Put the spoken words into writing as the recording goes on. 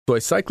So a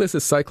cyclist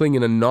is cycling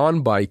in a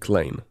non-bike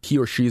lane. He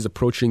or she is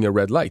approaching a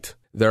red light.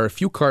 There are a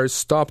few cars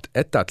stopped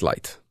at that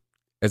light.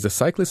 As the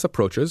cyclist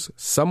approaches,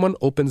 someone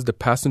opens the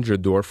passenger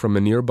door from a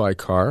nearby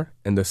car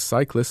and the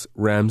cyclist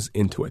rams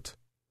into it.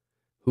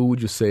 Who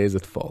would you say is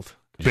at fault?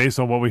 Based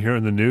on what we hear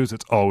in the news,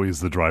 it's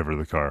always the driver of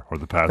the car or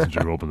the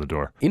passenger who opened the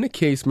door. In a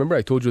case, remember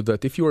I told you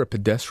that if you're a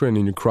pedestrian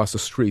and you cross the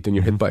street and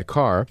you're hit by a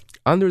car,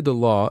 under the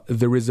law,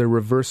 there is a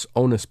reverse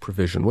onus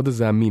provision. What does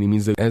that mean? It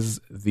means that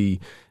as the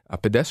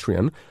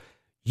pedestrian,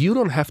 you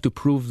don't have to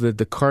prove that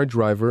the car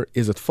driver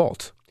is at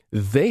fault.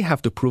 They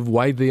have to prove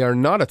why they are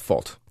not at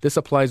fault. This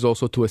applies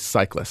also to a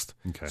cyclist.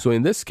 Okay. So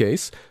in this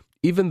case,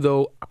 even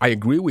though I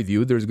agree with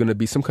you, there's going to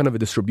be some kind of a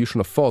distribution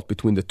of fault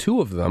between the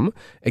two of them,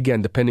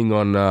 again, depending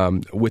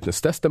on witness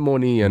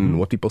testimony and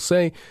what people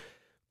say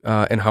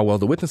and how well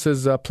the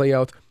witnesses play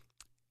out.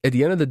 At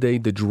the end of the day,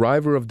 the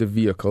driver of the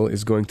vehicle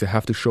is going to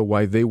have to show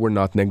why they were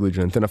not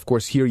negligent. And of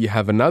course, here you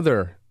have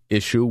another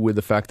issue with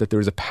the fact that there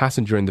is a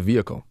passenger in the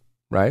vehicle.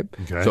 Right?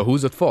 Okay. So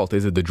who's at fault?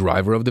 Is it the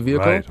driver of the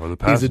vehicle? Right, or the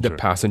passenger. Is it the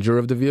passenger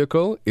of the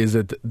vehicle? Is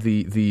it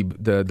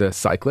the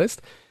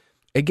cyclist?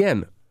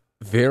 Again,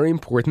 very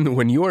important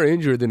when you are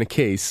injured in a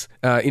case,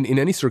 in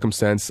any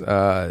circumstance,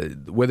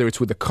 whether it's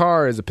with a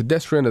car, as a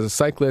pedestrian, as a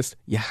cyclist,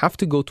 you have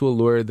to go to a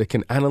lawyer that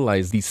can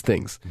analyze these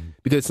things.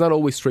 Because it's not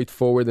always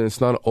straightforward and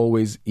it's not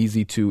always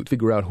easy to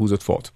figure out who's at fault.